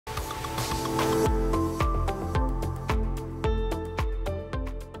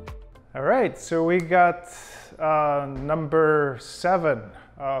All right, so we got number 7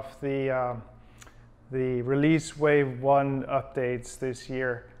 of the release wave 1 updates this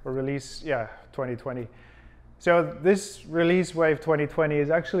year, or release, 2020. So this release wave 2020 is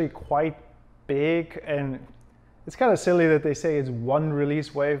actually quite big, and it's kind of silly that they say it's one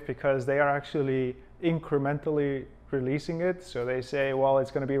release wave because they are actually incrementally releasing it. So they say, well, it's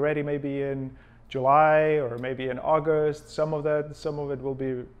going to be ready maybe in July or maybe in August. Some of it will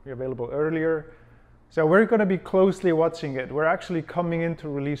be available earlier. So we're going to be closely watching it. We're actually coming into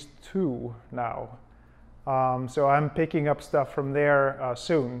release 2 now. So I'm picking up stuff from there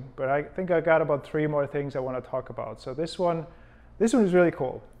soon, but I think I got about 3 more things I want to talk about. So this one is really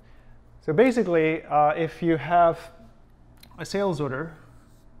cool. So basically, if you have a sales order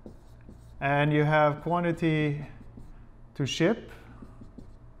and you have quantity to ship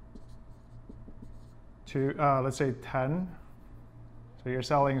to, let's say 10. So you're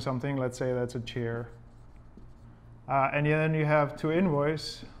selling something, let's say that's a chair. And then you have to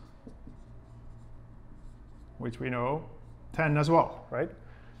invoice, which we know, 10 as well, right?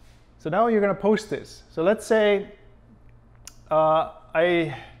 So now you're going to post this. So let's say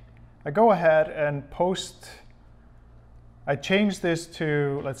I go ahead and post, I change this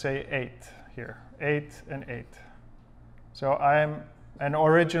to, let's say 8 here, 8 and 8. So and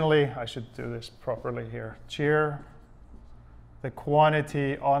originally, I should do this properly here, cheer, the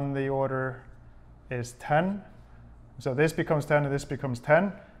quantity on the order is 10. So this becomes 10 and this becomes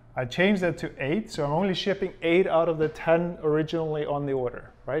 10. I changed that to 8, so I'm only shipping 8 out of the 10 originally on the order,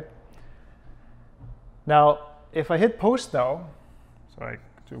 right? Now, if I hit post now, so I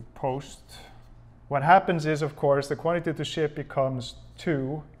do post, what happens is, of course, the quantity to ship becomes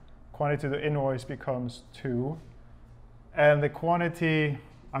 2, quantity to invoice becomes 2, and the quantity,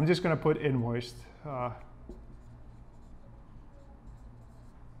 I'm just going to put invoiced,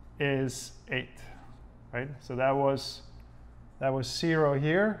 is 8, right? So that was 0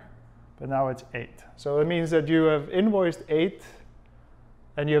 here, but now it's 8. So it means that you have invoiced 8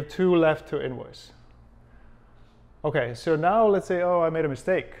 and you have 2 left to invoice. Okay, so now let's say, oh, I made a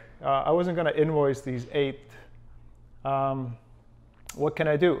mistake. I wasn't going to invoice these 8. What can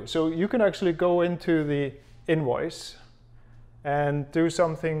I do? So you can actually go into the invoice and do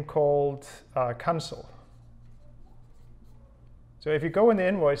something called cancel. So if you go in the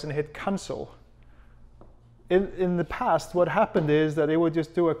invoice and hit cancel, in the past, what happened is that it would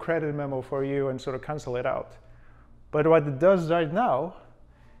just do a credit memo for you and sort of cancel it out. But what it does right now,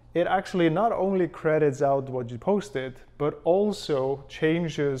 it actually not only credits out what you posted, but also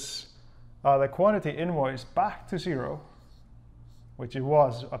changes the quantity invoice back to 0, which it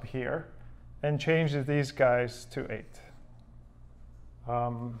was up here, and changes these guys to 8.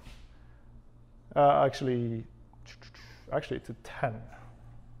 Actually to 10.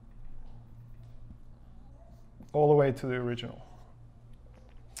 All the way to the original.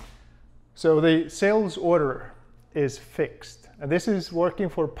 So the sales order is fixed. And this is working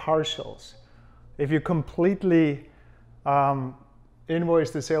for partials. If you completely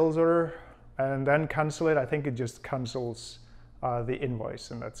invoice the sales order and then cancel it, I think it just cancels the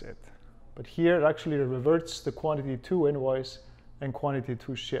invoice and that's it. But here it actually reverts the quantity to invoice and quantity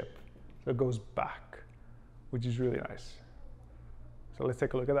to ship. So it goes back, which is really nice. So let's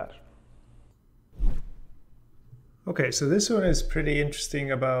take a look at that. Okay, so this one is pretty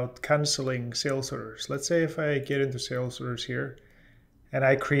interesting about canceling sales orders. Let's say if I get into sales orders here, and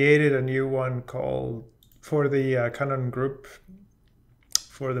I created a new one called, for the Canon group,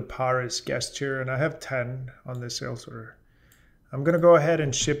 for the Paris guest chair, and I have 10 on this sales order. I'm going to go ahead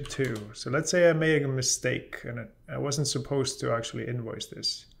and ship 2. So let's say I made a mistake, and I wasn't supposed to actually invoice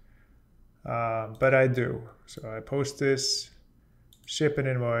this, but I do. So I post this, ship an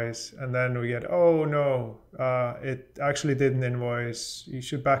invoice, and then we get, oh no, it actually didn't invoice. You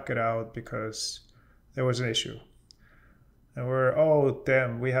should back it out because there was an issue. And we're, oh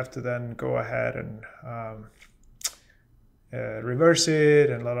damn, we have to then go ahead and reverse it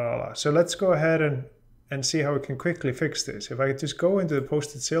and la la la. So let's go ahead and see how we can quickly fix this. If I just go into the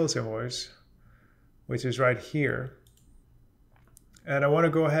posted sales invoice, which is right here, and I want to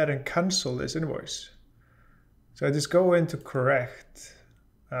go ahead and cancel this invoice. So I just go into correct,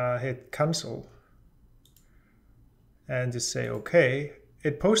 hit cancel, and just say okay.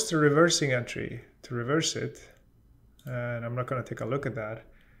 It posts a reversing entry to reverse it, and I'm not going to take a look at that.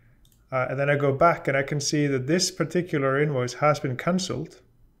 And then I go back and I can see that this particular invoice has been cancelled.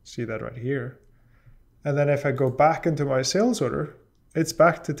 See that right here. And then if I go back into my sales order, it's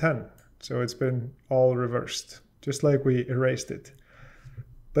back to 10. So it's been all reversed, just like we erased it.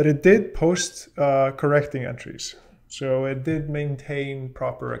 But it did post correcting entries. So it did maintain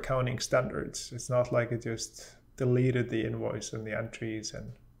proper accounting standards. It's not like it just deleted the invoice and the entries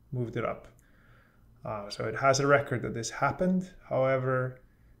and moved it up. So it has a record that this happened. However,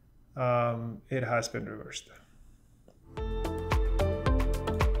 it has been reversed.